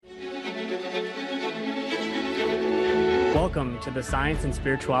Welcome to the Science and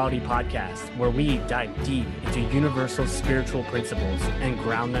Spirituality Podcast, where we dive deep into universal spiritual principles and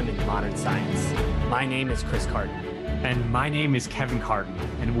ground them in modern science. My name is Chris Carton. And my name is Kevin Carton,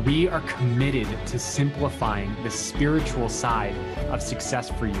 and we are committed to simplifying the spiritual side of success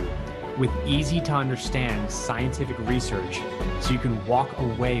for you with easy to understand scientific research so you can walk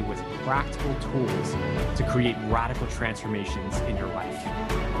away with practical tools to create radical transformations in your life.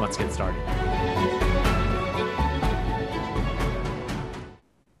 Let's get started.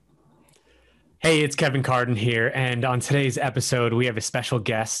 Hey, it's Kevin Carton here, and on today's episode, we have a special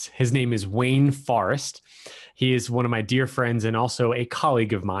guest. His name is Wayne Forrest. He is one of my dear friends and also a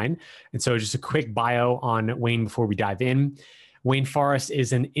colleague of mine. And so just a quick bio on Wayne before we dive in. Wayne Forrest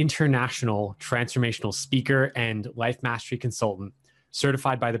is an international transformational speaker and life mastery consultant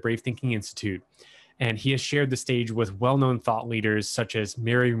certified by the Brave Thinking Institute. And he has shared the stage with well-known thought leaders such as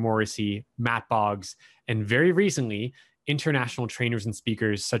Mary Morrissey, Matt Boggs, and very recently, international trainers and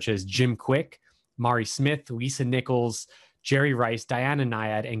speakers such as Jim Kwik, Mari Smith, Lisa Nichols, Jerry Rice, Diana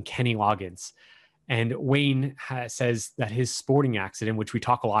Nyad, and Kenny Loggins. And Wayne says that his sporting accident, which we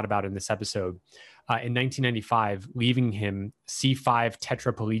talk a lot about in this episode, in 1995, leaving him C5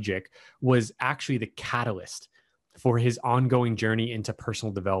 tetraplegic, was actually the catalyst for his ongoing journey into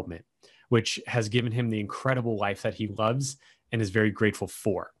personal development, which has given him the incredible life that he loves and is very grateful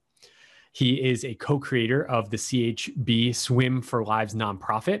for. He is a co-creator of the CHB Swim for Lives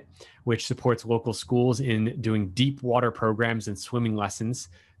nonprofit, which supports local schools in doing deep water programs and swimming lessons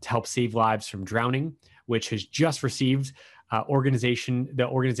to help save lives from drowning, which has just received the organization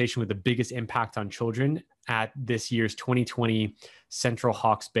with the biggest impact on children at this year's 2020 Central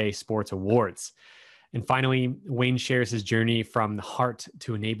Hawke's Bay Sports Awards. And finally, Wayne shares his journey from the heart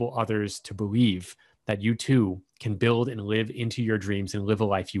to enable others to believe that you too can build and live into your dreams and live a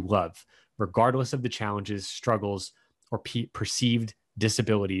life you love, regardless of the challenges, struggles, or perceived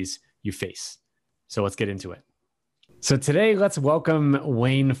disabilities you face. So let's get into it. So today, let's welcome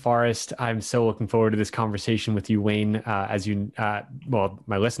Wayne Forrest. I'm so looking forward to this conversation with you, Wayne. As you,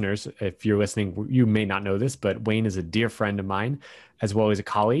 my listeners, if you're listening, you may not know this, but Wayne is a dear friend of mine, as well as a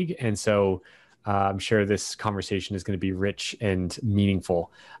colleague. And so I'm sure this conversation is going to be rich and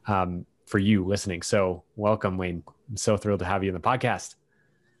meaningful for you listening. So welcome, Wayne. I'm so thrilled to have you on the podcast.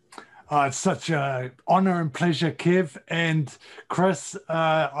 It's such an honor and pleasure, Kev. And Chris,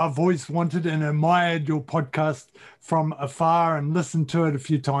 I've always wanted and admired your podcast from afar and listened to it a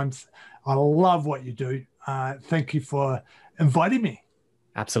few times. I love what you do. Thank you for inviting me.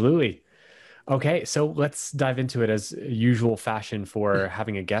 Absolutely. Okay, so let's dive into it as usual fashion for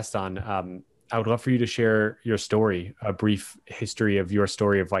having a guest on. I would love for you to share your story, a brief history of your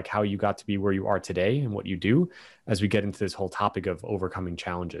story of like how you got to be where you are today and what you do as we get into this whole topic of overcoming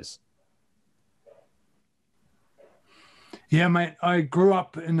challenges. Yeah, mate, I grew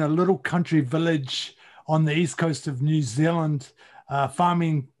up in a little country village on the east coast of New Zealand,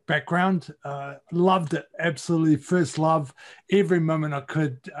 farming background. Loved it, absolutely first love. Every moment I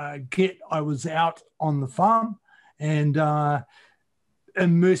could get, I was out on the farm and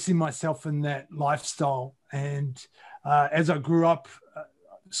immersing myself in that lifestyle. And as I grew up,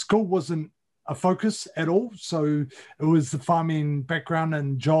 school wasn't a focus at all. So it was the farming background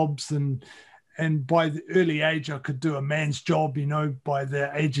and jobs, and by the early age, I could do a man's job, by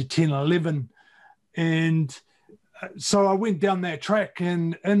the age of 10, 11. And so I went down that track,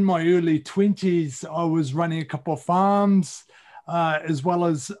 and in my early 20s, I was running a couple of farms, as well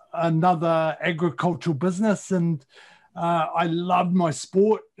as another agricultural business. And I loved my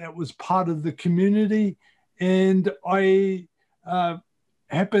sport. That was part of the community. And I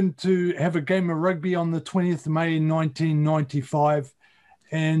happened to have a game of rugby on the 20th of May, 1995.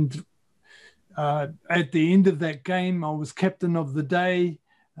 And at the end of that game, I was captain of the day.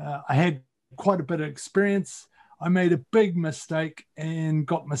 I had quite a bit of experience. I made a big mistake and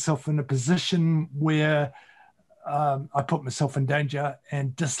got myself in a position where I put myself in danger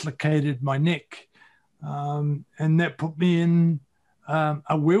and dislocated my neck. And that put me in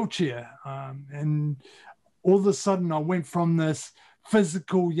a wheelchair. And all of a sudden, I went from this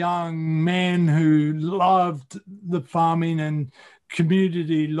physical young man who loved the farming and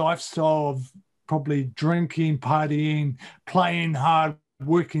community lifestyle of probably drinking, partying, playing hard,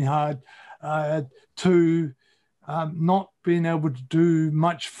 working hard, to not being able to do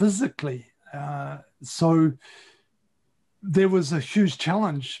much physically. So there was a huge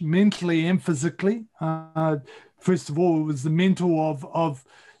challenge mentally and physically. First of all, it was the mental of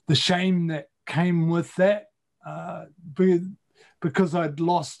the shame that came with that, because I'd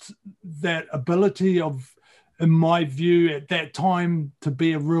lost that ability of, in my view at that time, to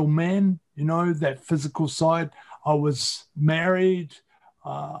be a real man, that physical side. I was married.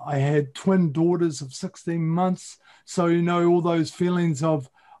 I had twin daughters of 16 months. So, all those feelings of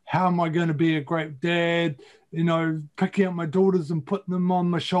how am I going to be a great dad, picking up my daughters and putting them on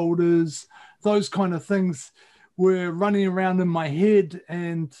my shoulders, those kind of things were running around in my head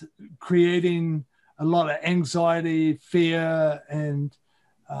and creating a lot of anxiety, fear, and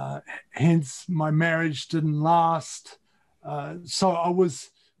hence my marriage didn't last. So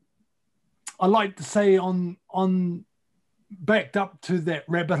I like to say on backed up to that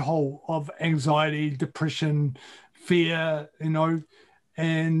rabbit hole of anxiety, depression, fear,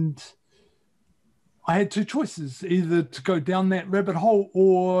 and I had two choices, either to go down that rabbit hole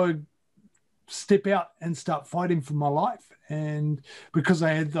or step out and start fighting for my life. And because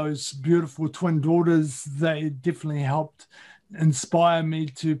I had those beautiful twin daughters, they definitely helped inspire me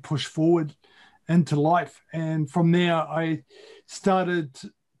to push forward into life. And from there, I started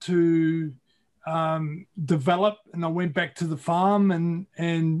to develop, and I went back to the farm,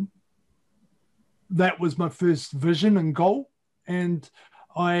 and that was my first vision and goal. And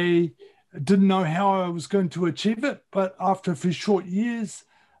I didn't know how I was going to achieve it, but after a few short years,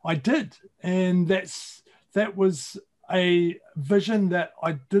 I did. And that was a vision that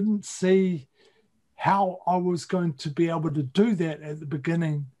I didn't see how I was going to be able to do that at the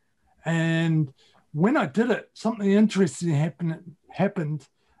beginning. And when I did it, something interesting happened.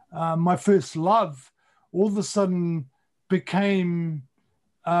 My first love all of a sudden became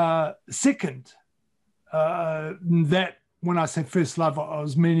second. That when I say first love, I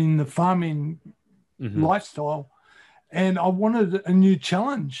was meaning the farming lifestyle. And I wanted a new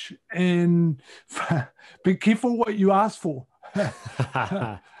challenge. And be careful what you ask for.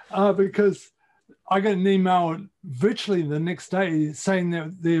 Because I got an email virtually the next day saying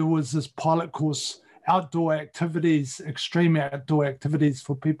that there was this pilot course, outdoor activities, extreme outdoor activities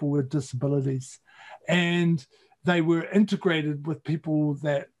for people with disabilities. And they were integrated with people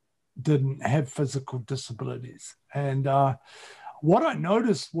that didn't have physical disabilities. And what I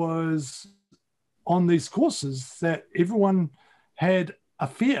noticed was on these courses that everyone had a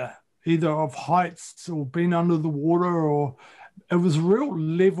fear, either of heights or being under the water, or it was a real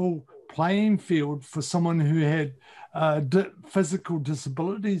level playing field for someone who had physical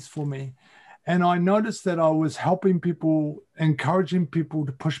disabilities for me. And I noticed that I was helping people, encouraging people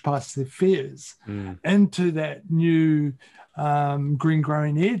to push past their fears into that new green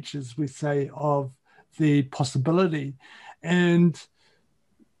growing edge, as we say, of the possibility. And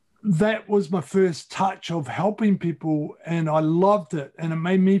that was my first touch of helping people, and I loved it, and it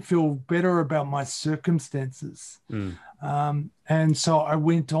made me feel better about my circumstances. And so I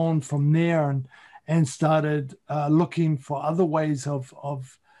went on from there and started looking for other ways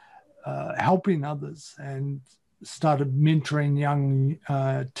of helping others, and started mentoring young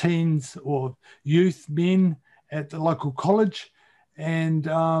teens or youth men at the local college, and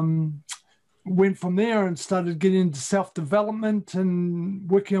went from there and started getting into self-development and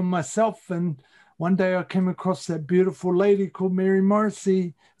working on myself. And one day I came across that beautiful lady called Mary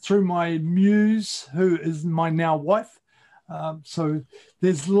Morrissey through my muse, who is my now wife. So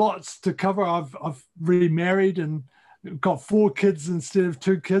there's lots to cover. I've remarried and got 4 kids instead of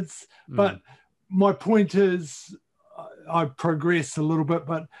 2 kids. But my point is, I progressed a little bit,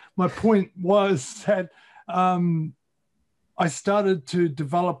 but my point was that I started to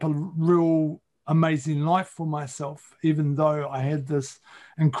develop a real amazing life for myself, even though I had this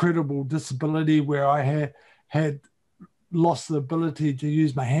incredible disability where I had lost the ability to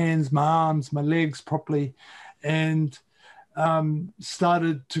use my hands, my arms, my legs properly, and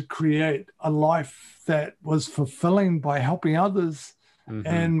started to create a life that was fulfilling by helping others.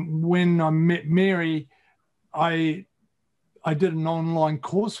 And when I met Mary, I did an online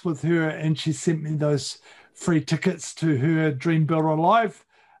course with her, and she sent me those free tickets to her Dream Builder Live.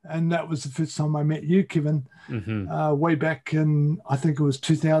 And that was the first time I met you, Kevin, way back in, I think it was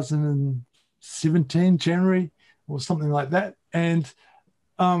 2017, January or something like that. And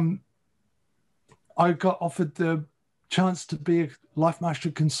I got offered the chance to be a life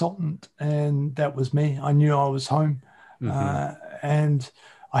mastery consultant, and that was me. I knew I was home, and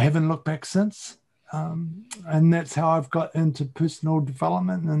I haven't looked back since. And that's how I've got into personal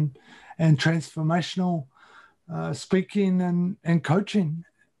development and transformational speaking and coaching.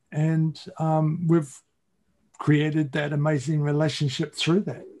 And we've created that amazing relationship through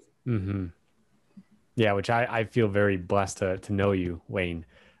that. Yeah, which I feel very blessed to know you, Wayne.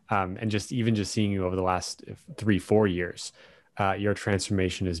 And just seeing you over the last 3-4 years, your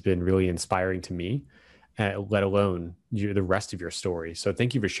transformation has been really inspiring to me. let alone the rest of your story. So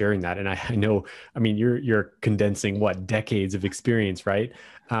thank you for sharing that. And I know, I mean, you're condensing what, decades of experience, right,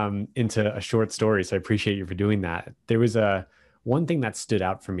 into a short story. So I appreciate you for doing that. There was one thing that stood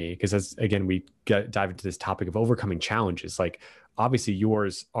out for me, because as again, we dive into this topic of overcoming challenges, like obviously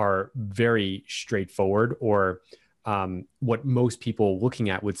yours are very straightforward, or what most people looking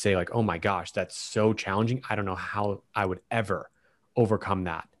at would say like, oh my gosh, that's so challenging. I don't know how I would ever overcome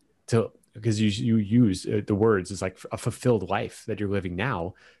that. Because you use the words as like a fulfilled life that you're living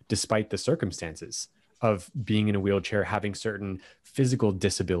now, despite the circumstances of being in a wheelchair, having certain physical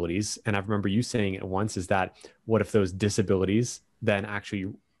disabilities. And I remember you saying it once, is that what if those disabilities then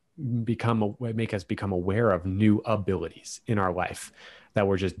actually make us become aware of new abilities in our life that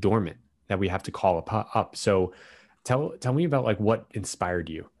were just dormant, that we have to call up. So tell me about like what inspired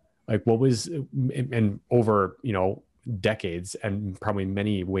you, like what was, and over, decades, and probably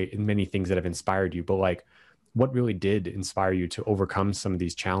many things that have inspired you, but like what really did inspire you to overcome some of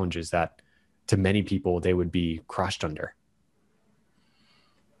these challenges that to many people they would be crushed under?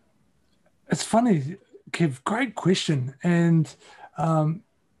 It's funny, Kev, great question. And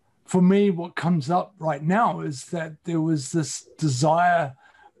for me, what comes up right now is that there was this desire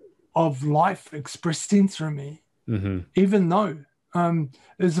of life expressing through me, even though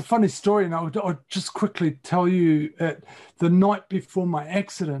there's a funny story, and I'll just quickly tell you that the night before my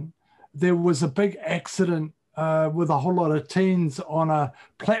accident, there was a big accident with a whole lot of teens on a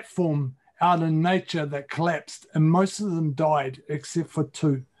platform out in nature that collapsed, and most of them died except for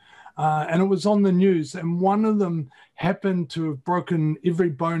two. And it was on the news, and one of them happened to have broken every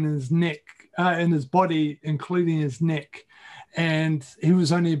bone in his neck, in his body, including his neck. And he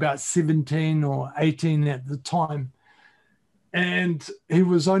was only about 17 or 18 at the time. And he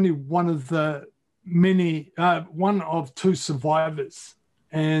was only one of the one of two survivors.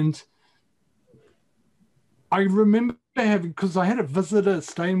 And I remember because I had a visitor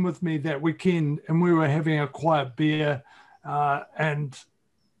staying with me that weekend, and we were having a quiet beer, and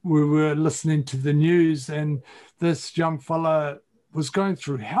we were listening to the news, and this young fella was going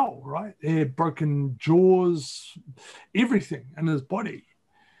through hell, right? He had broken jaws, everything in his body.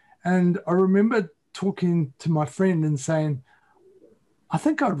 And I remember talking to my friend and saying, I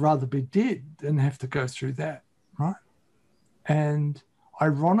think I'd rather be dead than have to go through that, right? And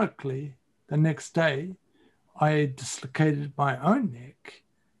ironically, the next day, I dislocated my own neck,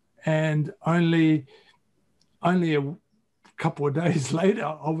 and only a couple of days later,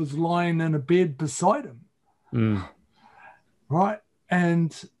 I was lying in a bed beside him, right?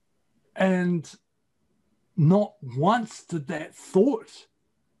 And not once did that thought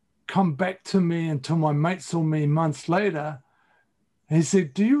come back to me until my mate saw me months later. He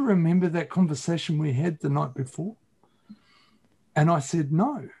said, do you remember that conversation we had the night before? And I said,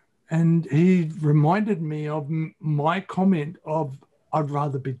 no. And he reminded me of my comment of, I'd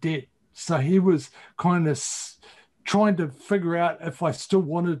rather be dead. So he was kind of trying to figure out if I still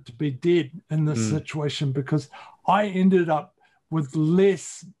wanted to be dead in this situation, because I ended up with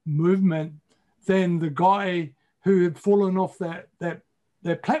less movement than the guy who had fallen off that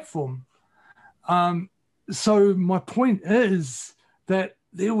platform. So my point is that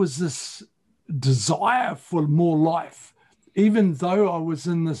there was this desire for more life. Even though I was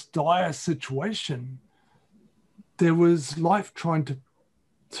in this dire situation, there was life trying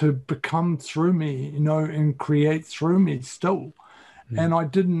to become through me, and create through me still. And I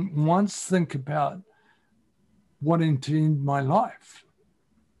didn't once think about wanting to end my life.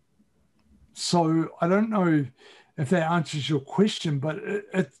 So I don't know if that answers your question, but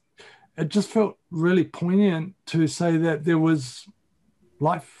it just felt really poignant to say that there was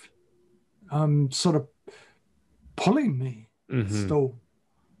life sort of pulling me still,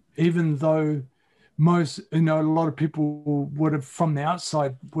 even though a lot of people would have, from the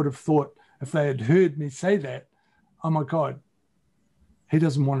outside, would have thought, if they had heard me say that, oh my God, he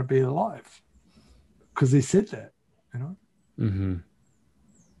doesn't want to be alive, because he said that,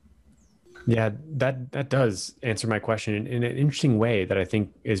 Yeah, that does answer my question in an interesting way that I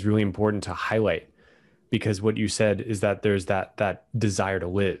think is really important to highlight, because what you said is that there's that desire to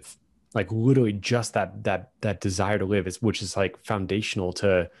live, like literally just that desire to live, which is like foundational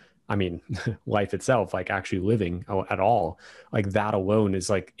to, I mean, life itself, like actually living at all. Like that alone is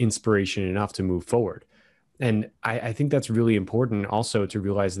like inspiration enough to move forward. And I think that's really important also to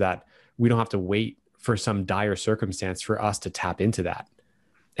realize that we don't have to wait for some dire circumstance for us to tap into that.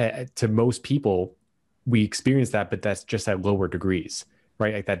 To most people, we experience that, but that's just at lower degrees,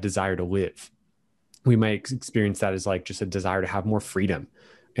 right? Like that desire to live. We might experience that as like just a desire to have more freedom,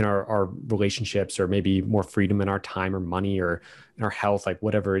 in our relationships, or maybe more freedom in our time or money or in our health, like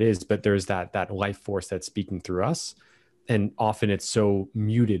whatever it is. But there's that life force that's speaking through us. And often it's so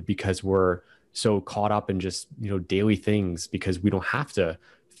muted because we're so caught up in just, daily things, because we don't have to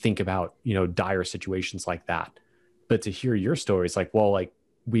think about, dire situations like that. But to hear your story, it's like, well, like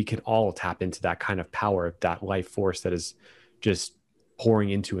we can all tap into that kind of power, that life force that is just pouring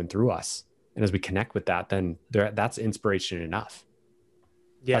into and through us. And as we connect with that, then that's inspiration enough.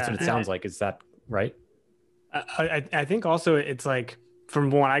 Yeah, that's what it sounds like. Is that right? I think also it's like, from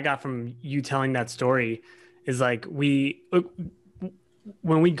what I got from you telling that story, is like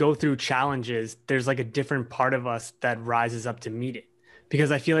when we go through challenges, there's like a different part of us that rises up to meet it.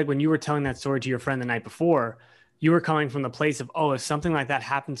 Because I feel like when you were telling that story to your friend the night before, you were coming from the place of, oh, if something like that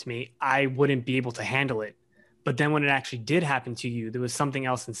happened to me, I wouldn't be able to handle it. But then when it actually did happen to you, there was something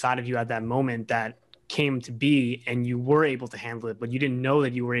else inside of you at that moment that came to be, and you were able to handle it, but you didn't know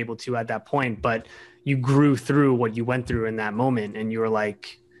that you were able to at that point. But you grew through what you went through in that moment, and you were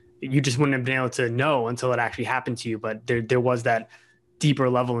like, you just wouldn't have been able to know until it actually happened to you. But there was that deeper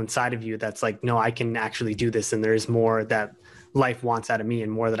level inside of you that's like, no, I can actually do this, and there's more that life wants out of me,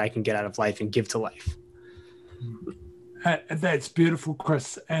 and more that I can get out of life and give to life. That's beautiful,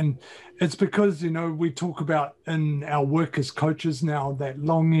 Chris. And it's because, we talk about in our work as coaches now, that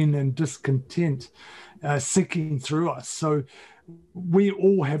longing and discontent seeking through us. So we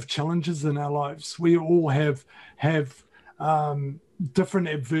all have challenges in our lives. We all have different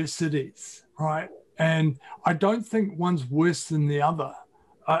adversities, right? And I don't think one's worse than the other.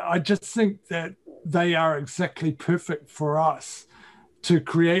 I just think that they are exactly perfect for us to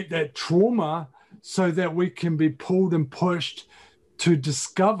create that trauma, so that we can be pulled and pushed to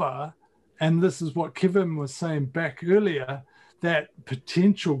discover, and this is what Kevin was saying back earlier, that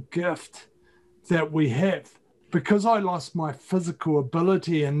potential gift that we have. Because I lost my physical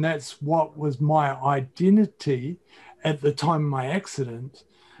ability, and that's what was my identity at the time of my accident,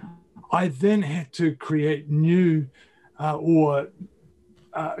 I then had to create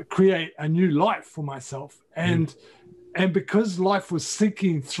create a new life for myself. And because life was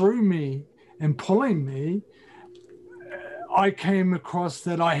seeking through me and pulling me, I came across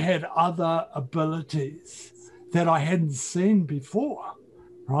that I had other abilities that I hadn't seen before,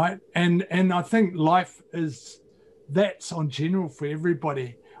 right? And I think life that's on general for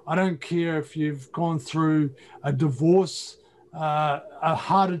everybody. I don't care if you've gone through a divorce, a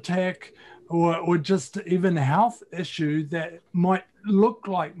heart attack, or just even a health issue that might look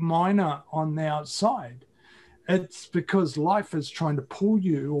like minor on the outside. It's because life is trying to pull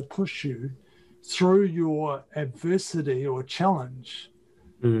you or push you through your adversity or challenge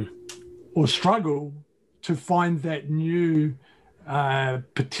or struggle to find that new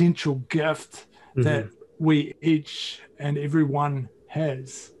potential gift that we each and everyone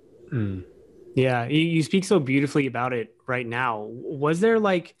has. Yeah, you speak so beautifully about it right now. Was there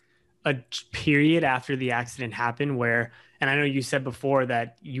like a period after the accident happened where, and I know you said before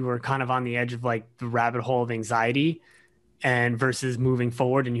that you were kind of on the edge of like the rabbit hole of anxiety and versus moving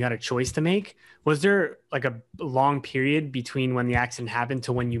forward, and you had a choice to make. Was there like a long period between when the accident happened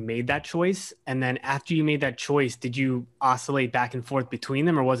to when you made that choice? And then after you made that choice, did you oscillate back and forth between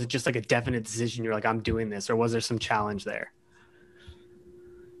them, or was it just like a definite decision? You're like, I'm doing this, or was there some challenge there?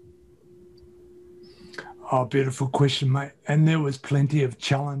 Oh, beautiful question, mate. And there was plenty of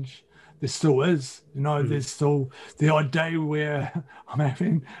challenge. There still is, there's still the odd day where I'm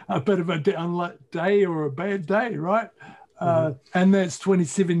having a bit of a down day or a bad day, right? And that's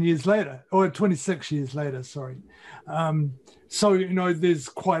 27 years later, or 26 years later, sorry. So, there's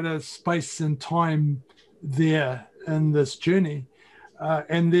quite a space and time there in this journey.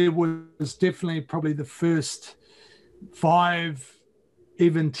 And there was definitely probably the first 5,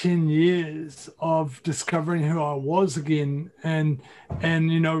 even 10 years of discovering who I was again. And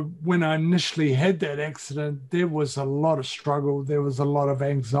when I initially had that accident, there was a lot of struggle. There was a lot of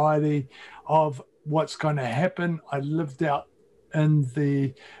anxiety of what's going to happen. I lived out in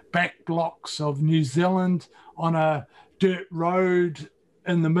the back blocks of New Zealand on a dirt road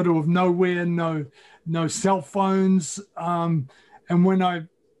in the middle of nowhere, no cell phones. And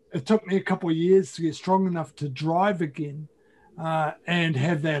it took me a couple of years to get strong enough to drive again and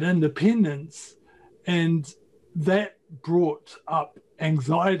have that independence. And that brought up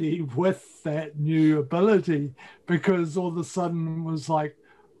anxiety with that new ability, because all of a sudden it was like,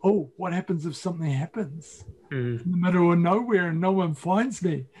 oh, what happens if something happens in the middle of nowhere and no one finds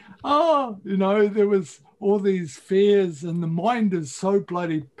me? Oh, there was all these fears, and the mind is so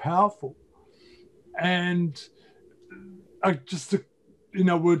bloody powerful. And I just,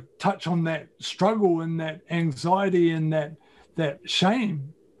 would touch on that struggle and that anxiety and that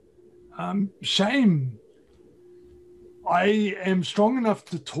shame Shame. I am strong enough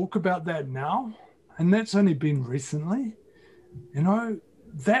to talk about that now, and that's only been recently. You know,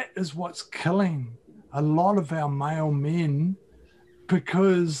 that is what's killing a lot of our male men,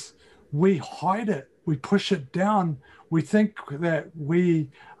 because we hide it, we push it down, we think that we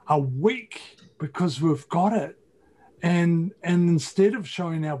are weak because we've got it. And instead of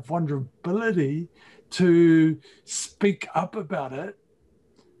showing our vulnerability to speak up about it,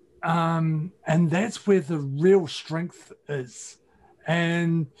 and that's where the real strength is.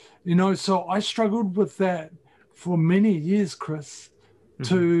 And, you know, so I struggled with that for many years, Chris,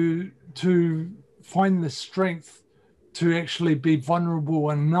 to find the strength to actually be vulnerable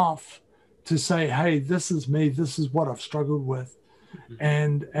enough to say, hey, this is me, this is what I've struggled with.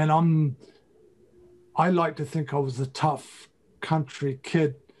 And I like to think I was a tough country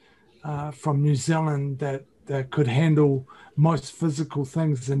kid from New Zealand that could handle most physical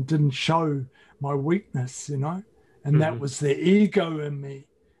things and didn't show my weakness, you know, and that was the ego in me.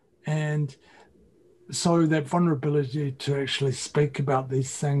 And so that vulnerability to actually speak about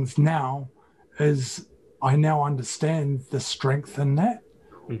these things now is, I now understand the strength in that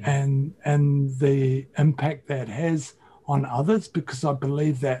and the impact that has on others, because I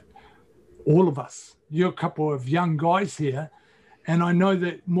believe that all of us, you're a couple of young guys here, and I know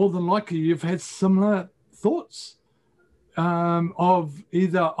that more than likely you've had similar thoughts of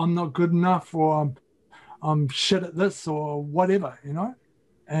either I'm not good enough or I'm shit at this or whatever, you know,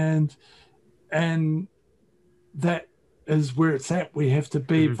 and that is where it's at. We have to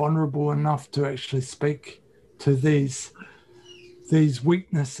be vulnerable enough to actually speak to these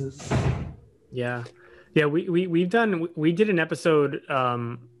weaknesses. Yeah. We did an episode,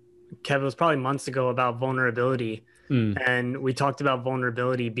 Kevin, it was probably months ago, about vulnerability, and we talked about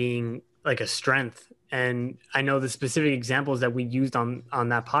vulnerability being like a strength. And I know the specific examples that we used on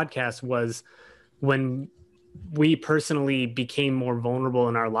that podcast was when we personally became more vulnerable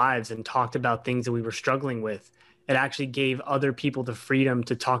in our lives and talked about things that we were struggling with. It actually gave other people the freedom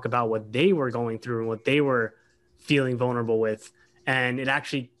to talk about what they were going through and what they were feeling vulnerable with. And it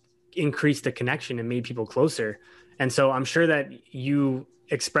actually increased the connection and made people closer. And so I'm sure that you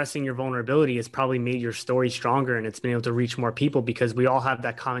expressing your vulnerability has probably made your story stronger, and it's been able to reach more people, because we all have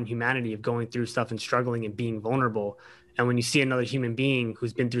that common humanity of going through stuff and struggling and being vulnerable. And when you see another human being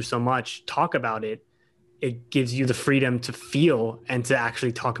who's been through so much talk about it, it gives you the freedom to feel and to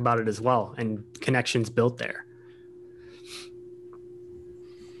actually talk about it as well, and connections built there.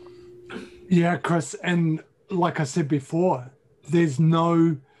 Yeah, Chris. And like I said before, there's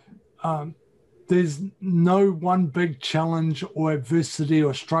no one big challenge or adversity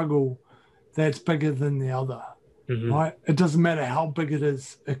or struggle that's bigger than the other, right? It doesn't matter how big it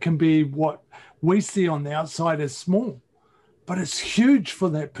is. It can be what we see on the outside as small, but it's huge for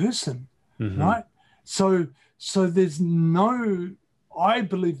that person, right? So I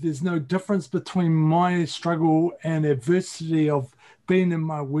believe there's no difference between my struggle and adversity of being in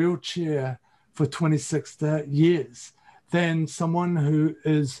my wheelchair for 26 years than someone who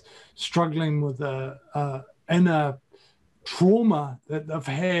is struggling with a inner trauma that they've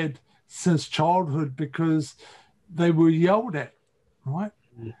had since childhood because they were yelled at, right?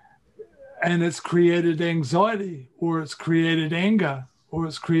 And it's created anxiety, or it's created anger, or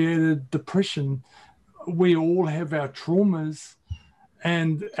it's created depression. We all have our traumas,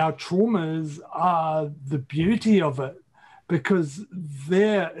 and our traumas are the beauty of it, because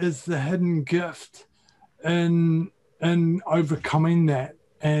there is the hidden gift in overcoming that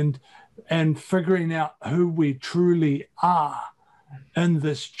and figuring out who we truly are in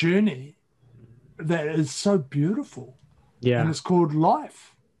this journey that is so beautiful. Yeah. And it's called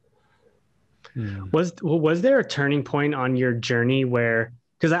life. Was there a turning point on your journey where,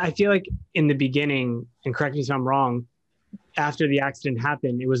 because I feel like in the beginning, and correct me if I'm wrong, after the accident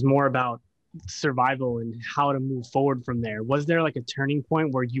happened, it was more about survival and how to move forward from there. Was there like a turning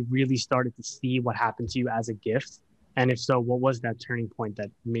point where you really started to see what happened to you as a gift? And if so, what was that turning point that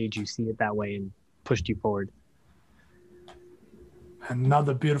made you see it that way and pushed you forward?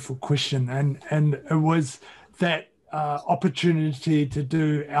 Another beautiful question. And it was that opportunity to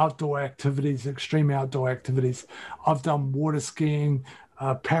do outdoor activities, extreme outdoor activities. I've done water skiing,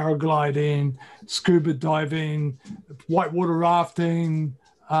 paragliding, scuba diving, whitewater rafting,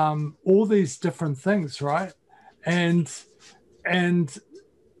 all these different things, right? And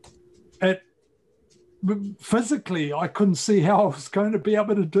it physically, I couldn't see how I was going to be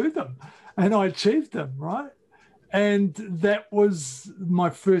able to do them, and I achieved them, right? And that was my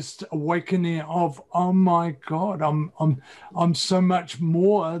first awakening of, oh my God, I'm so much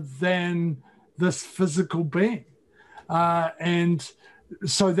more than this physical being. And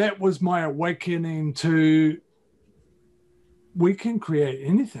so that was my awakening to, we can create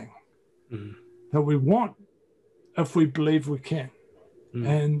anything that we want if we believe we can.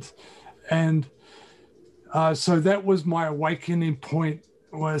 And so that was my awakening point,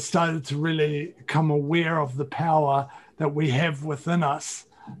 where I started to really become aware of the power that we have within us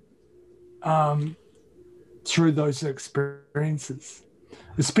through those experiences,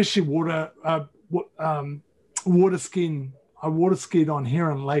 especially water skiing. I water skied on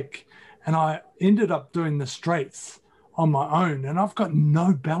Heron Lake, and I ended up doing the straights on my own, and I've got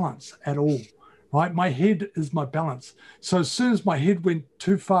no balance at all, right? My head is my balance. So as soon as my head went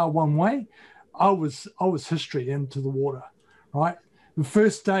too far one way, I was history into the water, right? The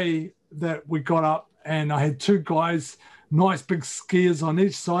first day that we got up, and I had two guys, nice big skiers on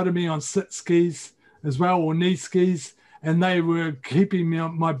each side of me on sit skis as well, or knee skis, and they were keeping me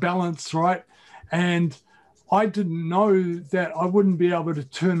on my balance, right? And I didn't know that I wouldn't be able to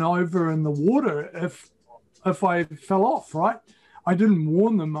turn over in the water if I fell off, right? I didn't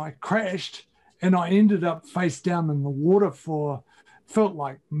warn them. I crashed, and I ended up face down in the water for, felt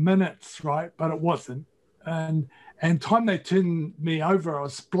like minutes, right? But it wasn't. And time they turned me over, I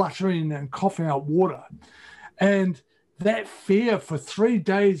was spluttering and coughing out water. And that fear for 3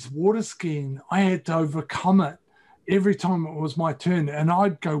 days water skiing, I had to overcome it every time it was my turn. And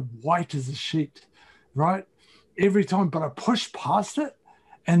I'd go white as a sheet, right? Every time, but I pushed past it.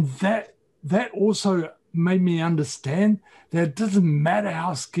 And that also made me understand that it doesn't matter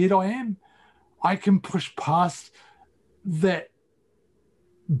how scared I am, I can push past that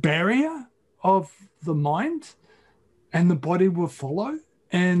barrier of the mind, and the body will follow.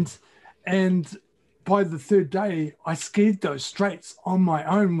 And by the third day, I skied those straights on my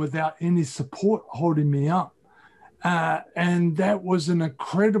own without any support holding me up. And that was an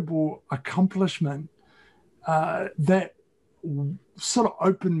incredible accomplishment that sort of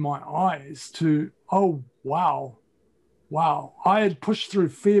opened my eyes to, oh, wow. I had pushed through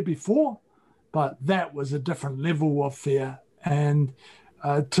fear before, but that was a different level of fear. And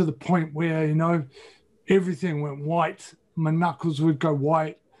to the point where, everything went white. My knuckles would go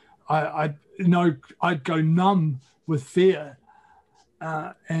white. I'd go numb with fear.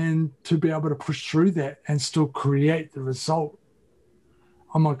 And to be able to push through that and still create the result.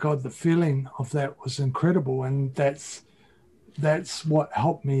 Oh my God, the feeling of that was incredible. And that's what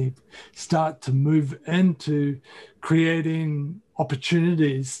helped me start to move into creating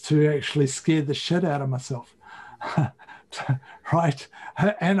opportunities to actually scare the shit out of myself. Right?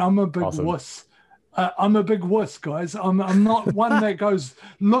 And I'm a big wuss. I'm a big wuss, guys. I'm not one that goes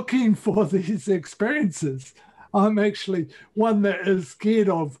looking for these experiences. I'm actually one that is scared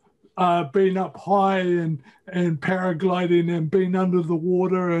of being up high and paragliding and being under the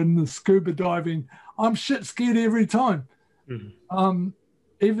water and the scuba diving. I'm shit scared every time. Mm-hmm.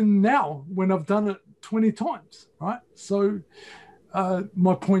 Even now when I've done it 20 times, right? So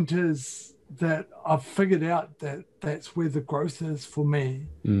my point is that I've figured out that that's where the growth is for me.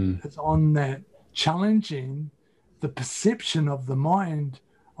 It's on that challenging the perception of the mind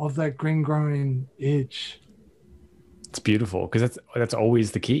of that green growing edge. It's beautiful, because that's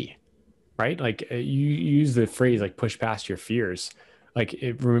always the key, right? Like you use the phrase like push past your fears. Like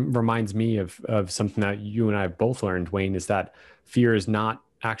it reminds me of something that you and I have both learned, Wayne, is that fear is not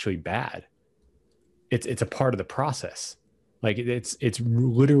actually bad. It's a part of the process. Like it's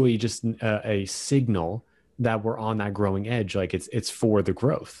literally just a signal that we're on that growing edge. Like it's for the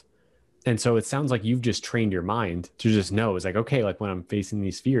growth. And so it sounds like you've just trained your mind to just know, it's like, okay, like when I'm facing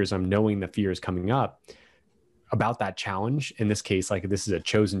these fears, I'm knowing the fear is coming up about that challenge. In this case, like this is a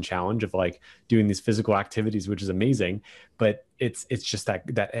chosen challenge of like doing these physical activities, which is amazing, but it's just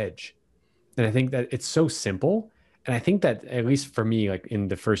that edge. And I think that it's so simple. And I think that at least for me, like in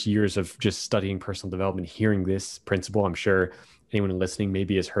the first years of just studying personal development, hearing this principle, I'm sure anyone listening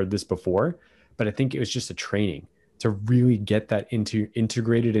maybe has heard this before, but I think it was just a training to really get that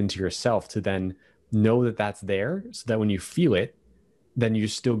integrated into yourself, to then know that that's there, so that when you feel it, then you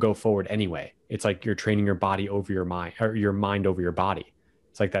still go forward anyway. It's like you're training your body over your mind, or your mind over your body.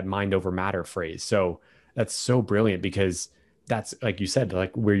 It's like that mind over matter phrase. So that's so brilliant, because that's, like you said,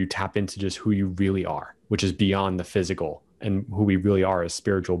 like where you tap into just who you really are, which is beyond the physical, and who we really are as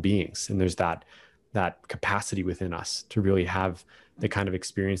spiritual beings. And there's that capacity within us to really have the kind of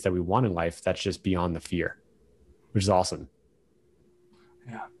experience that we want in life that's just beyond the fear, which is awesome.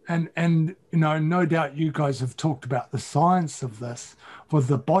 Yeah. And no doubt you guys have talked about the science of this with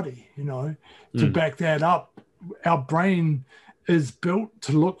the body, to back that up. Our brain is built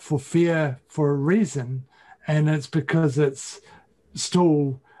to look for fear for a reason, and it's because it's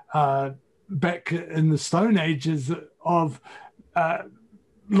still back in the Stone Ages of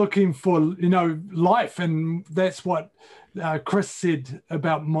looking for, life. And that's what Chris said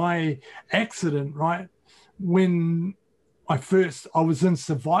about my accident, right? When I was in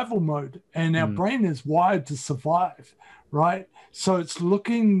survival mode, and our brain is wired to survive, right? So it's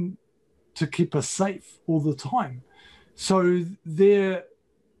looking to keep us safe all the time. So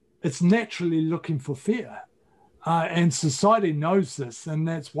it's naturally looking for fear. And society knows this, and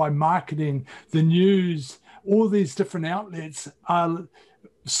that's why marketing, the news, all these different outlets,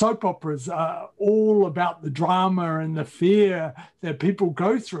 soap operas are all about the drama and the fear that people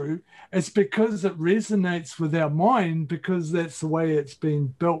go through. It's because it resonates with our mind, because that's the way it's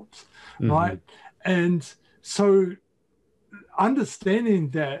been built, right? And so understanding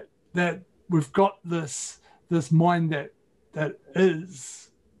that we've got this mind that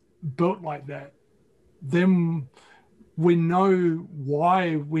is built like that, then we know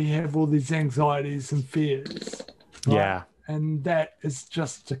why we have all these anxieties and fears. Right? Yeah. And that is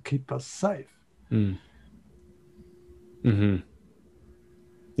just to keep us safe. Yeah,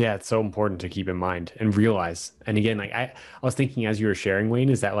 it's so important to keep in mind and realize. And again, like I was thinking as you were sharing, Wayne,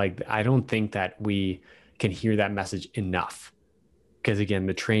 is that like I don't think that we can hear that message enough. Because again,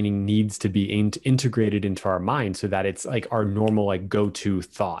 the training needs to be integrated into our mind so that it's like our normal like go-to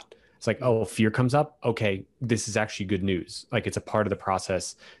thought. It's like, oh, fear comes up. Okay, this is actually good news. Like it's a part of the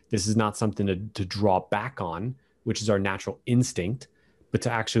process. This is not something to draw back on, which is our natural instinct, but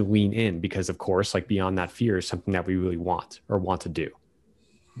to actually lean in, because of course, like beyond that fear is something that we really want to do.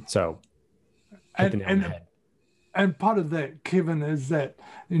 So, and part of that, Kevin, is that,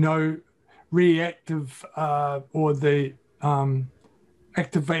 reactive or the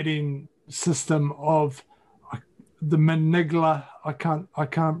activating system of the amygdala. I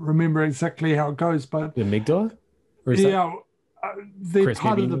can't remember exactly how it goes, but the amygdala, or is the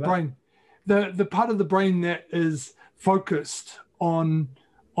part of the brain, the part of the brain that is focused on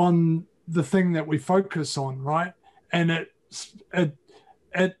the thing that we focus on, right? And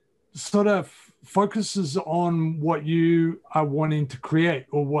it sort of focuses on what you are wanting to create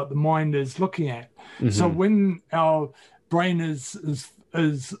or what the mind is looking at. So when our brain is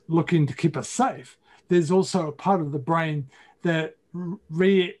looking to keep us safe, there's also a part of the brain that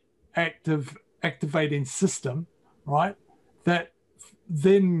activating system, right? That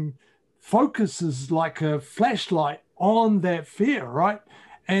then focuses like a flashlight on that fear, right?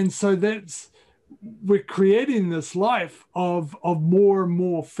 And so we're creating this life of more and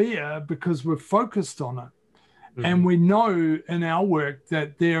more fear because we're focused on it. And we know in our work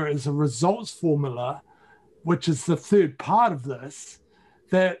that there is a results formula, which is the third part of this,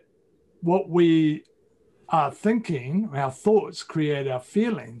 that what we are thinking, our thoughts create our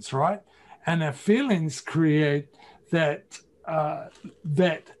feelings, right? And our feelings create that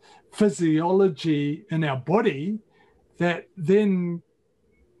physiology in our body that then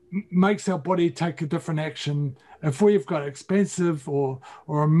makes our body take a different action. If we've got expensive or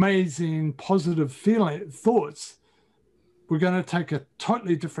amazing positive thoughts, we're going to take a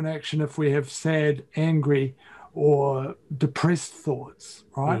totally different action if we have sad, angry, or depressed thoughts,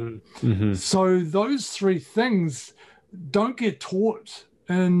 right? So those three things don't get taught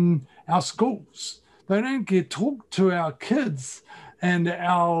in our schools. They don't get taught to our kids and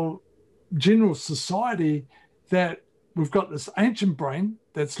our general society, that we've got this ancient brain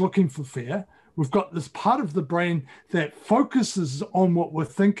that's looking for fear. We've got this part of the brain that focuses on what we're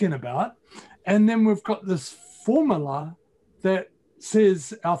thinking about. And then we've got this formula that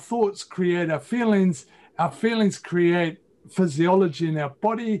says our thoughts create our feelings create physiology in our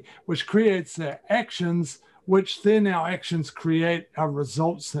body, which creates our actions, which then our actions create our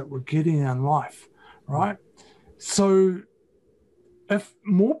results that we're getting in life, right? So if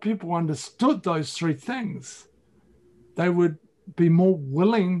more people understood those three things, they would be more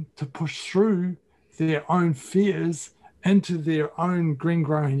willing to push through their own fears into their own green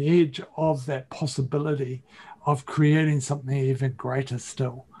growing edge of that possibility of creating something even greater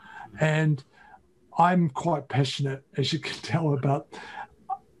still. And I'm quite passionate, as you can tell, about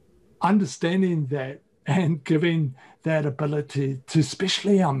understanding that and giving that ability to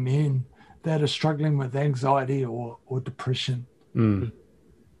especially our men that are struggling with anxiety or depression. No,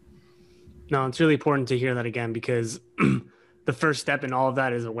 it's really important to hear that again, because the first step in all of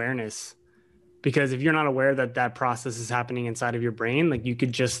that is awareness. Because if you're not aware that that process is happening inside of your brain, like you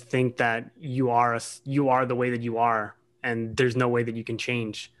could just think that you are the way that you are, and there's no way that you can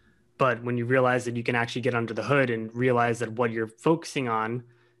change. But when you realize that you can actually get under the hood and realize that what you're focusing on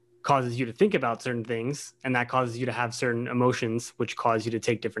causes you to think about certain things, and that causes you to have certain emotions, which cause you to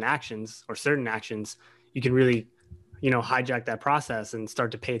take different actions or certain actions, you can really, hijack that process and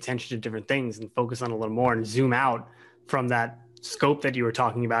start to pay attention to different things and focus on a little more and zoom out from that scope that you were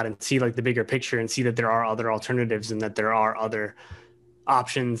talking about and see like the bigger picture and see that there are other alternatives and that there are other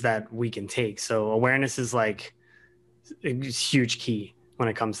options that we can take. So awareness is like a huge key when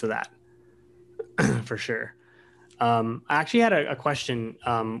it comes to that. For sure. I actually had a question,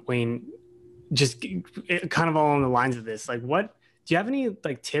 Wayne, just kind of along the lines of this. Like, what do you have any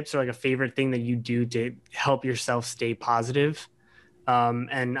like tips or like a favorite thing that you do to help yourself stay positive?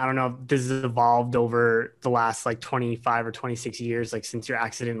 And I don't know if this has evolved over the last like 25 or 26 years, like since your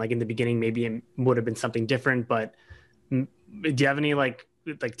accident. Like in the beginning, maybe it would have been something different, but do you have any like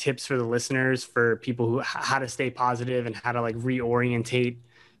tips for the listeners, for people who how to stay positive and how to like reorientate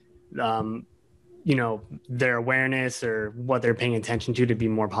you know, their awareness or what they're paying attention to be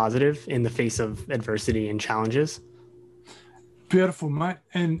more positive in the face of adversity and challenges? Beautiful, mate.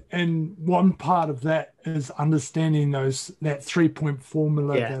 And one part of that is understanding that 3-point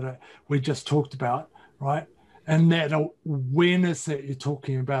formula that we just talked about, right? And that awareness that you're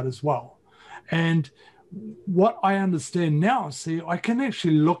talking about as well. And what I understand now, see, I can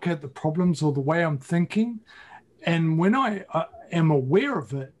actually look at the problems or the way I'm thinking, and when I am aware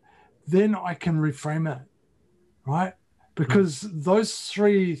of it, then I can reframe it, right? Because those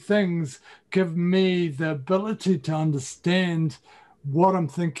three things give me the ability to understand what I'm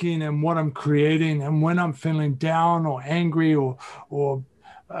thinking and what I'm creating, and when I'm feeling down or angry or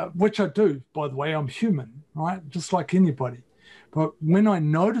which I do, by the way. I'm human, right? Just like anybody. But when I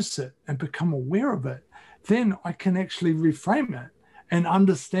notice it and become aware of it, then I can actually reframe it and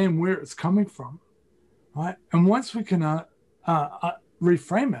understand where it's coming from, right? And once we can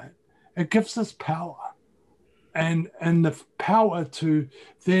reframe it, it gives us power, and the power to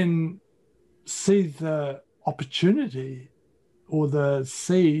then see the opportunity or the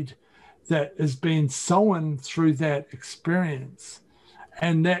seed that is being sown through that experience.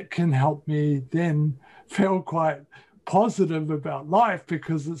 And that can help me then feel quite positive about life,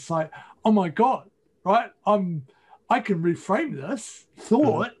 because it's like, oh my God, right? I can reframe this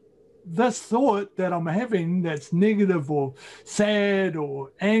thought, this thought that I'm having that's negative or sad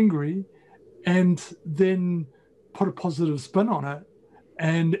or angry, and then put a positive spin on it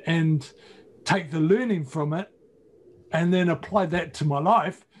and take the learning from it and then apply that to my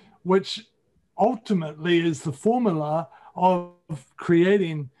life, which ultimately is the formula of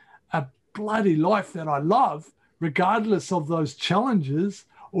creating a bloody life that I love, regardless of those challenges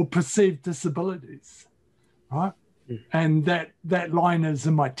or perceived disabilities, right? And that line is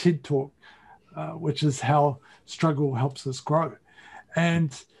in my TED talk, which is how struggle helps us grow.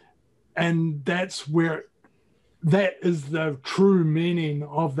 And that's where, that is the true meaning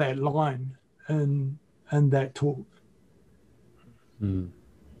of that line in that talk.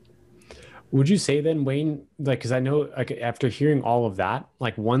 Would you say then, Wayne, like, because I know, like, after hearing all of that,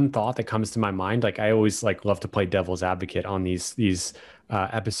 like, one thought that comes to my mind, like, I always like love to play devil's advocate on these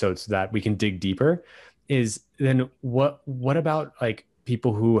episodes so that we can dig deeper, is then what about like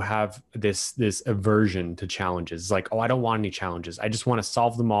people who have this aversion to challenges? Like, oh, I don't want any challenges. I just want to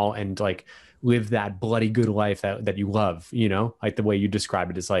solve them all and like live that bloody good life that you love, you know, like the way you describe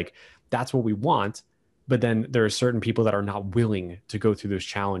it is like, that's what we want. But then there are certain people that are not willing to go through those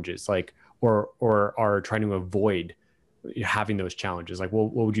challenges, like, or are trying to avoid having those challenges. Like,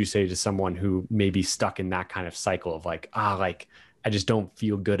 what would you say to someone who may be stuck in that kind of cycle of like, like, I just don't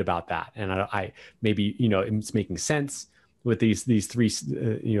feel good about that. And I maybe, you know, it's making sense with these three,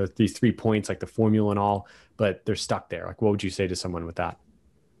 these 3 points, like the formula and all, but they're stuck there. Like, what would you say to someone with that?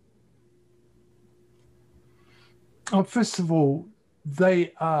 Oh, first of all,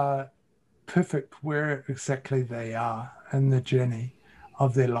 they are perfect where exactly they are in the journey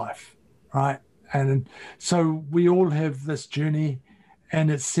of their life, right? And so we all have this journey, and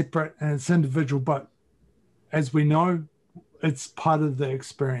it's separate and it's individual, but as we know, it's part of the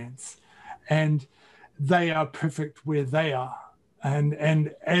experience, and they are perfect where they are.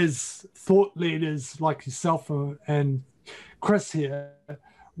 And as thought leaders like yourself and Chris here,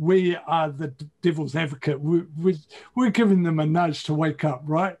 we are the devil's advocate. We're giving them a nudge to wake up,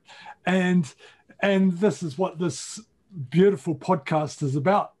 right? And this is what this beautiful podcast is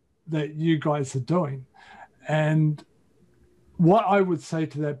about, that you guys are doing. And what I would say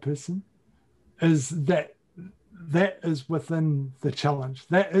to that person is that is within the challenge.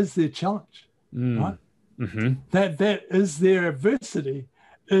 That is their challenge, right? Mm-hmm. That is their adversity,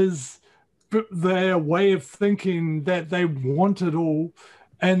 is their way of thinking that they want it all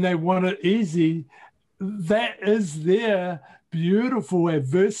and they want it easy. That is their beautiful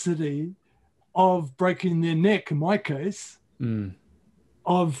adversity of breaking their neck, in my case,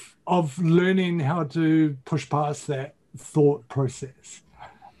 of learning how to push past that thought process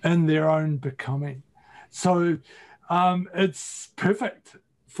and their own becoming. So it's perfect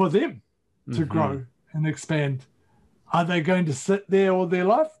for them to grow and expand. Are they going to sit there all their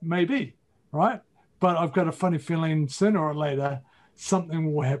life? Maybe, right? But I've got a funny feeling sooner or later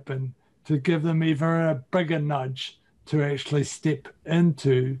something will happen to give them even a bigger nudge to actually step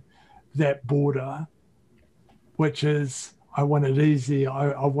into that border, which is, I want it easy.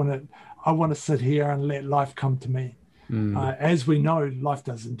 I want to sit here and let life come to me. As we know, life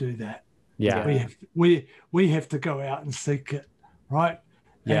doesn't do that. Yeah. We have to go out and seek it, right?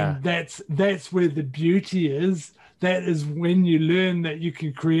 Yeah. And that's where the beauty is. That is when you learn that you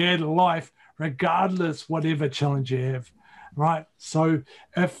can create a life regardless whatever challenge you have, right? So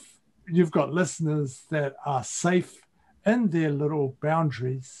if you've got listeners that are safe in their little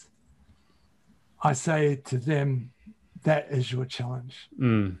boundaries, I say to them, that is your challenge.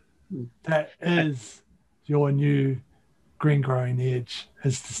 That is your new green growing edge,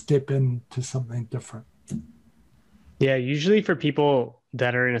 is to step into something different. Yeah, usually for people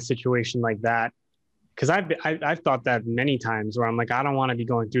that are in a situation like that, because I've thought that many times where I'm like, I don't want to be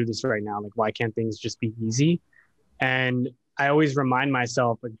going through this right now. Like, why can't things just be easy? And I always remind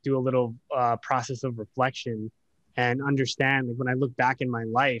myself, like, do a little process of reflection and understand, like, when I look back in my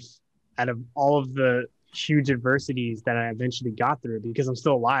life, out of all of the huge adversities that I eventually got through, because I'm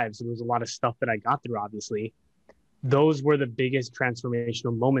still alive, so there was a lot of stuff that I got through, obviously. Those were the biggest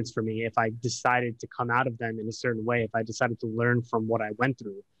transformational moments for me if I decided to come out of them in a certain way, if I decided to learn from what I went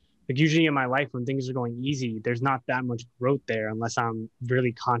through. Like, usually in my life, when things are going easy, there's not that much growth there unless I'm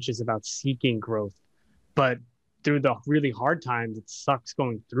really conscious about seeking growth. But through the really hard times, it sucks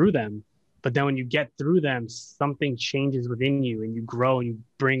going through them. But then when you get through them, something changes within you and you grow and you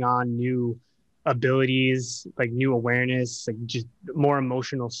bring on new abilities, like new awareness, like just more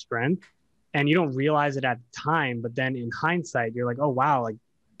emotional strength. And you don't realize it at the time, but then in hindsight, you're like, oh, wow, like,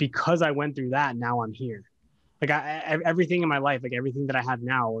 because I went through that, now I'm here. Like, everything in my life, like everything that I have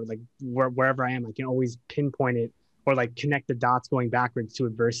now, or like wherever I am, I can always pinpoint it or like connect the dots going backwards to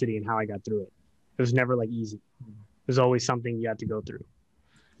adversity and how I got through it. It was never like easy. There's always something you had to go through.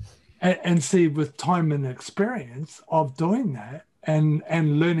 And see, with time and experience of doing that and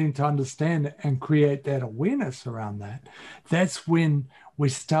learning to understand it and create that awareness around that, that's when we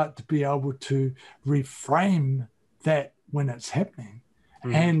start to be able to reframe that when it's happening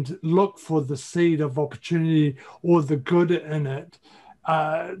and look for the seed of opportunity or the good in it,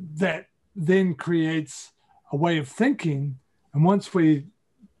 that then creates a way of thinking. And once we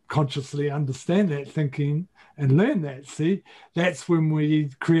consciously understand that thinking and learn that, see, that's when we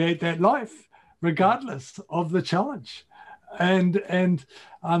create that life regardless of the challenge. And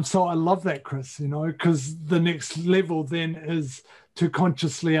so I love that, Chris, because the next level then is to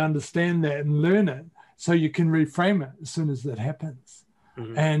consciously understand that and learn it so you can reframe it as soon as that happens.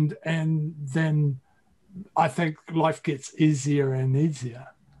 And then I think life gets easier and easier.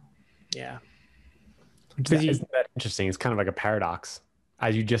 Yeah. Isn't that interesting? It's kind of like a paradox.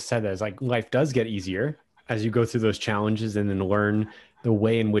 As you just said, that it's like life does get easier as you go through those challenges and then learn the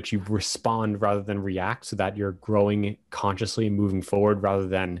way in which you respond rather than react, so that you're growing consciously and moving forward rather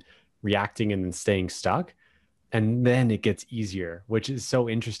than reacting and then staying stuck. And then it gets easier, which is so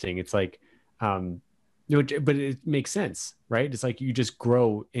interesting. It's like, but it makes sense, right? It's like you just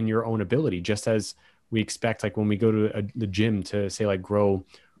grow in your own ability, just as we expect, like when we go to the gym to say, like, grow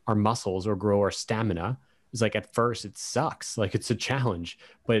our muscles or grow our stamina. It's like, at first it sucks, like it's a challenge,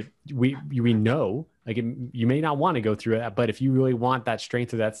 but we know, like, you may not want to go through it, but if you really want that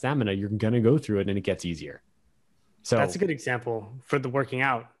strength or that stamina, you're going to go through it and it gets easier. So that's a good example for the working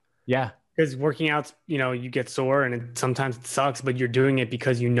out. Yeah. Because working out, you get sore and sometimes it sucks, but you're doing it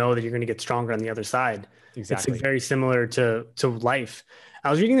because you know that you're going to get stronger on the other side. Exactly. It's very similar to life.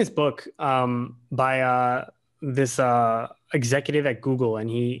 I was reading this book by this executive at Google, and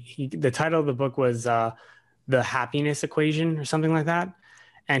the title of the book was The Happiness Equation or something like that.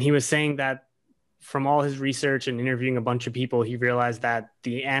 And he was saying that from all his research and interviewing a bunch of people, he realized that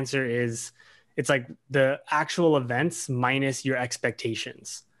the answer is, it's like the actual events minus your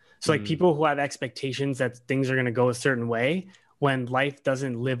expectations. So like people who have expectations that things are going to go a certain way, when life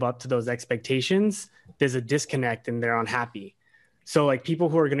doesn't live up to those expectations, there's a disconnect and they're unhappy. So like people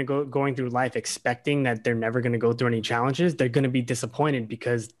who are going to going through life expecting that they're never going to go through any challenges, they're going to be disappointed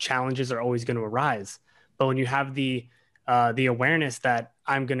because challenges are always going to arise. But when you have the awareness that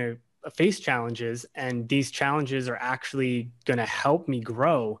I'm going to face challenges and these challenges are actually going to help me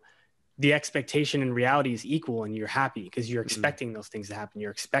grow, the expectation and reality is equal and you're happy because you're expecting those things to happen. You're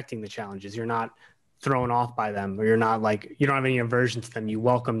expecting the challenges. You're not thrown off by them, or you're not like, you don't have any aversion to them. You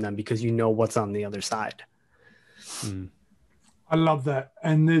welcome them because you know what's on the other side. I love that.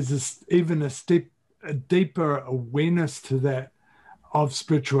 And there's even a step a deeper awareness to that of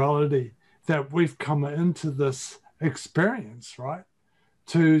spirituality, that we've come into this experience, right?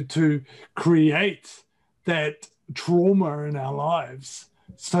 To create that trauma in our lives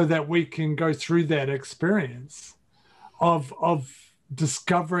so that we can go through that experience of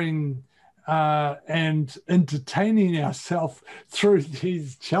discovering and entertaining ourselves through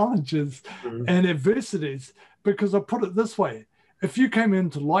these challenges and adversities. Because I put it this way, if you came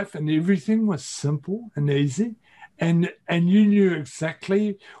into life and everything was simple and easy, and you knew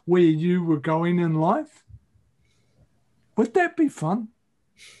exactly where you were going in life, would that be fun?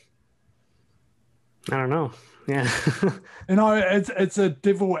 I don't know. Yeah. It's a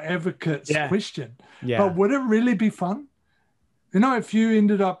devil advocate's question. Yeah. But would it really be fun? If you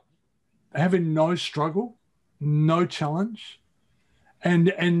ended up having no struggle, no challenge,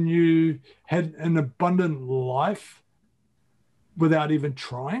 and you had an abundant life without even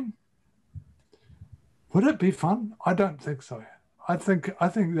trying, would it be fun? I don't think so. I think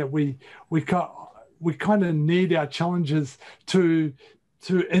that we kind of need our challenges to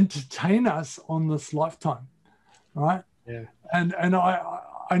entertain us on this lifetime, right? Yeah. And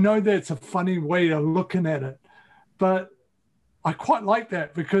I know that's a funny way of looking at it, but I quite like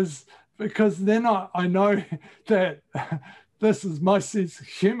that because then I know that this is my sense of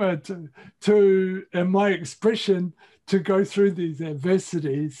humor and my expression to go through these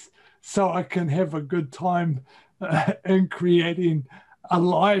adversities so I can have a good time in creating a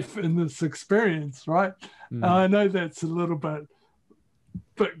life in this experience, right? I know that's a little bit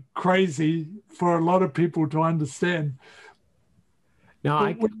crazy for a lot of people to understand.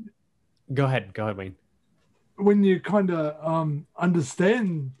 No, go ahead, Wayne. When you kind of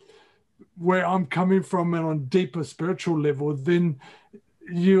understand where I'm coming from and on a deeper spiritual level, then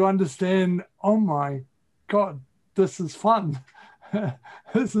you understand, oh my God, this is fun.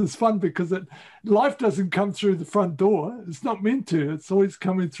 This is fun because life doesn't come through the front door. It's not meant to. It's always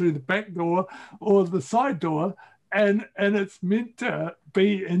coming through the back door or the side door. And it's meant to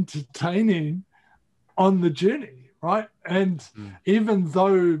be entertaining on the journey, right? And even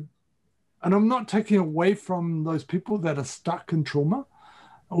though, and I'm not taking away from those people that are stuck in trauma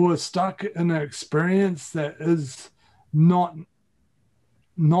or stuck in an experience that is not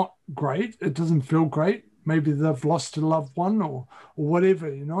great. It doesn't feel great. Maybe they've lost a loved one or whatever,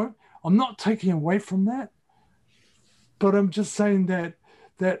 I'm not taking away from that. But I'm just saying that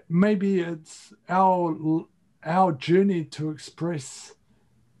maybe it's our journey to express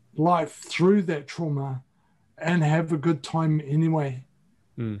life through that trauma and have a good time anyway,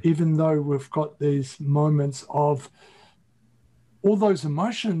 even though we've got these moments of all those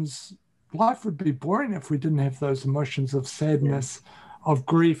emotions. Life would be boring if we didn't have those emotions of sadness, of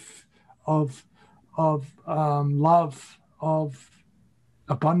grief, of love, of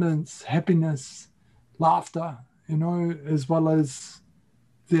abundance, happiness, laughter, as well as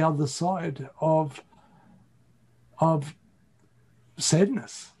the other side of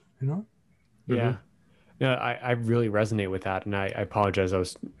sadness, Yeah. Yeah, I really resonate with that. And I apologize. I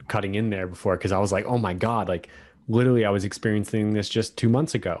was cutting in there before because I was like, oh my God, like literally I was experiencing this just 2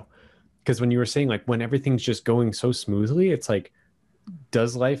 months ago. Because when you were saying like when everything's just going so smoothly, it's like,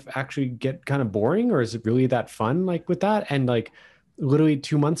 does life actually get kind of boring or is it really that fun like with that? And like literally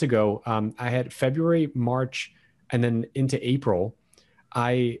 2 months ago, I had February, March, and then into April,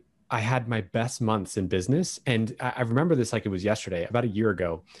 I had my best months in business. And I remember this like it was yesterday, about a year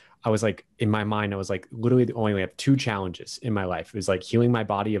ago. I was like, in my mind, I was like, literally only have 2 challenges in my life. It was like healing my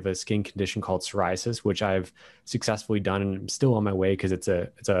body of a skin condition called psoriasis, which I've successfully done. And I'm still on my way because it's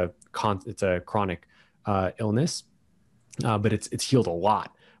a chronic illness. But it's healed a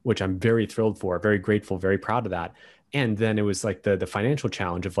lot, which I'm very thrilled for, very grateful, very proud of that. And then it was like the financial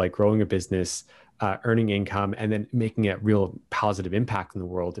challenge of like growing a business, earning income, and then making a real positive impact in the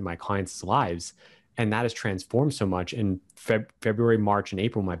world in my clients' lives. And that has transformed so much in February, March, and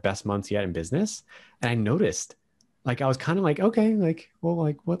April, my best months yet in business. And I noticed, like, I was kind of like, okay, like, well,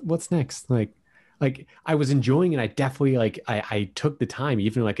 like, what's next? Like I was enjoying it. I definitely like, I took the time,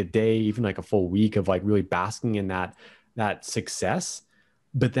 even like a day, even like a full week of like really basking in that success.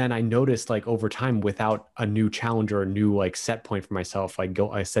 But then I noticed like over time, without a new challenge or a new like set point for myself, like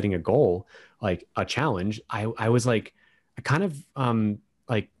setting a goal, like a challenge, I was like, kind of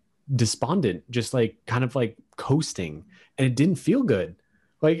like despondent, just like kind of like coasting, and it didn't feel good.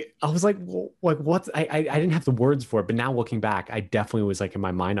 Like I was like, well, like what's I didn't have the words for it, but now looking back, I definitely was like in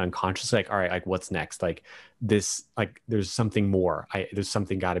my mind unconsciously like, all right, like what's next? Like this, like there's something more. There's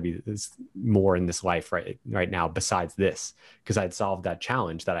something got to be there's more in this life right now besides this, because I'd solved that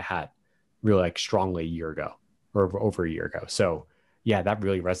challenge that I had really like strongly a year ago or over a year ago. So yeah, that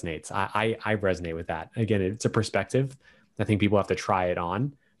really resonates. I resonate with that. Again, it's a perspective. I think people have to try it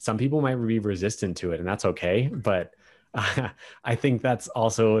on. Some people might be resistant to it, and that's okay. But I think that's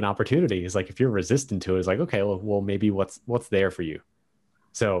also an opportunity. It's like, if you're resistant to it, it's like, okay, well, maybe what's there for you.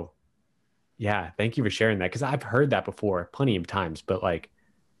 So yeah, thank you for sharing that. Cause I've heard that before plenty of times, but like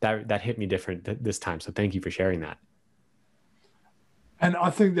that hit me different this time. So thank you for sharing that. And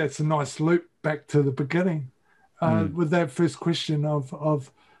I think that's a nice loop back to the beginning with that first question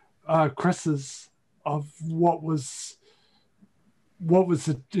of Chris's, of what was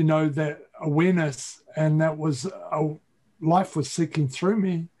the, that awareness, and that was life was seeking through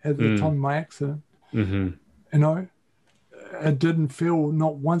me at the time of my accident. It didn't feel,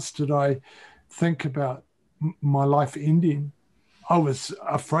 not once did I think about my life ending. I was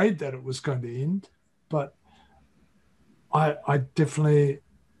afraid that it was going to end, but I definitely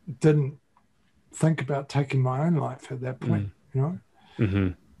didn't think about taking my own life at that point,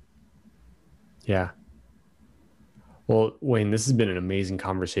 Yeah. Well, Wayne, this has been an amazing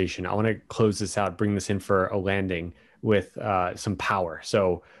conversation. I want to close this out, bring this in for a landing with some power.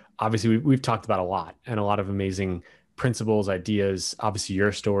 So obviously we've talked about a lot, and a lot of amazing principles, ideas. Obviously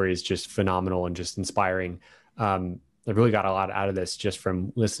your story is just phenomenal and just inspiring. I really got a lot out of this just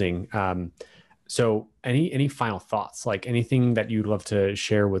from listening. So any final thoughts, like anything that you'd love to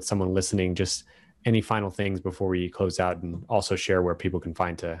share with someone listening, just any final things before we close out, and also share where people can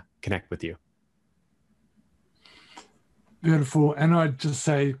find to connect with you? Beautiful. And I'd just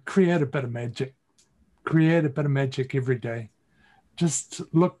say, create a bit of magic. Create a bit of magic every day. Just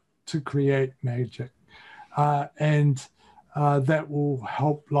look to create magic. And that will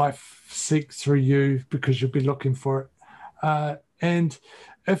help life seek through you, because you'll be looking for it. And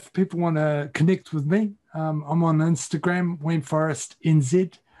if people want to connect with me, I'm on Instagram, Wayne Forrest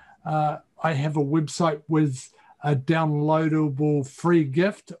NZ. I have a website with a downloadable free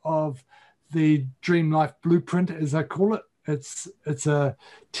gift of the Dream Life Blueprint, as I call it. It's a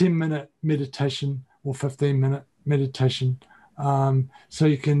 10-minute meditation or 15-minute meditation. So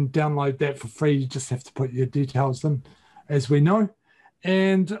you can download that for free. You just have to put your details in, as we know.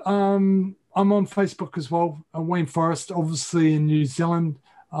 And I'm on Facebook as well. Wayne Forrest, obviously in New Zealand.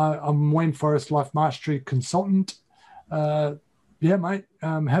 I'm Wayne Forrest Life Mastery Consultant. Yeah, mate,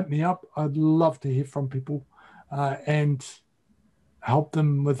 hit me up. I'd love to hear from people and help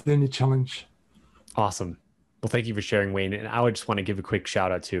them with any challenge. Awesome. Well, thank you for sharing, Wayne. And I would just want to give a quick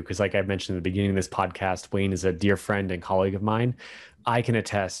shout out too, because like I mentioned at the beginning of this podcast, Wayne is a dear friend and colleague of mine. I can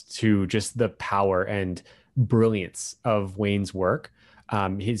attest to just the power and brilliance of Wayne's work.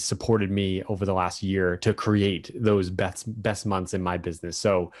 He's supported me over the last year to create those best months in my business.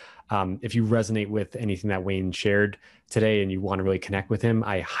 So if you resonate with anything that Wayne shared today and you want to really connect with him,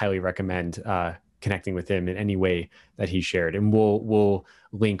 I highly recommend connecting with him in any way that he shared. And we'll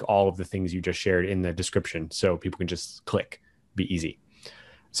link all of the things you just shared in the description, so people can just click, be easy.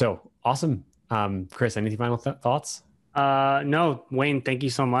 So awesome. Chris, any final thoughts? No, Wayne, thank you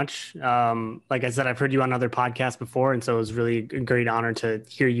so much. Like I said, I've heard you on other podcasts before, and so it was really a great honor to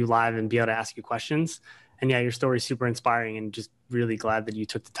hear you live and be able to ask you questions. And yeah, your story is super inspiring, and just really glad that you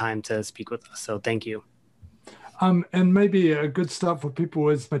took the time to speak with us. So thank you. And maybe a good start for people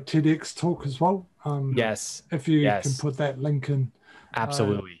is my TEDx talk as well. Yes. If you can put that link in.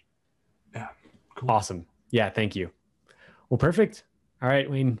 Absolutely. Yeah. Cool. Awesome. Yeah. Thank you. Well, perfect. All right,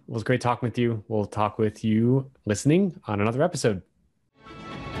 Wayne, it was great talking with you. We'll talk with you listening on another episode.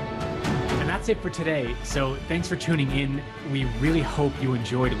 And that's it for today. So thanks for tuning in. We really hope you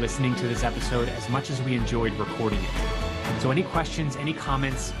enjoyed listening to this episode as much as we enjoyed recording it. So any questions, any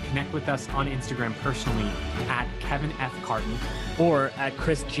comments, connect with us on Instagram personally at Kevin F. Carton. Or at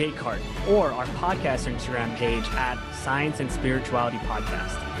Chris J. Carton, or our podcast Instagram page at Science and Spirituality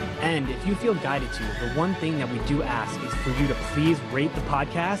Podcast. And if you feel guided to, the one thing that we do ask is for you to please rate the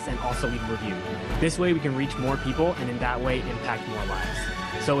podcast and also leave a review. This way we can reach more people, and in that way impact more lives.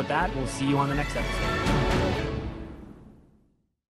 So with that, we'll see you on the next episode.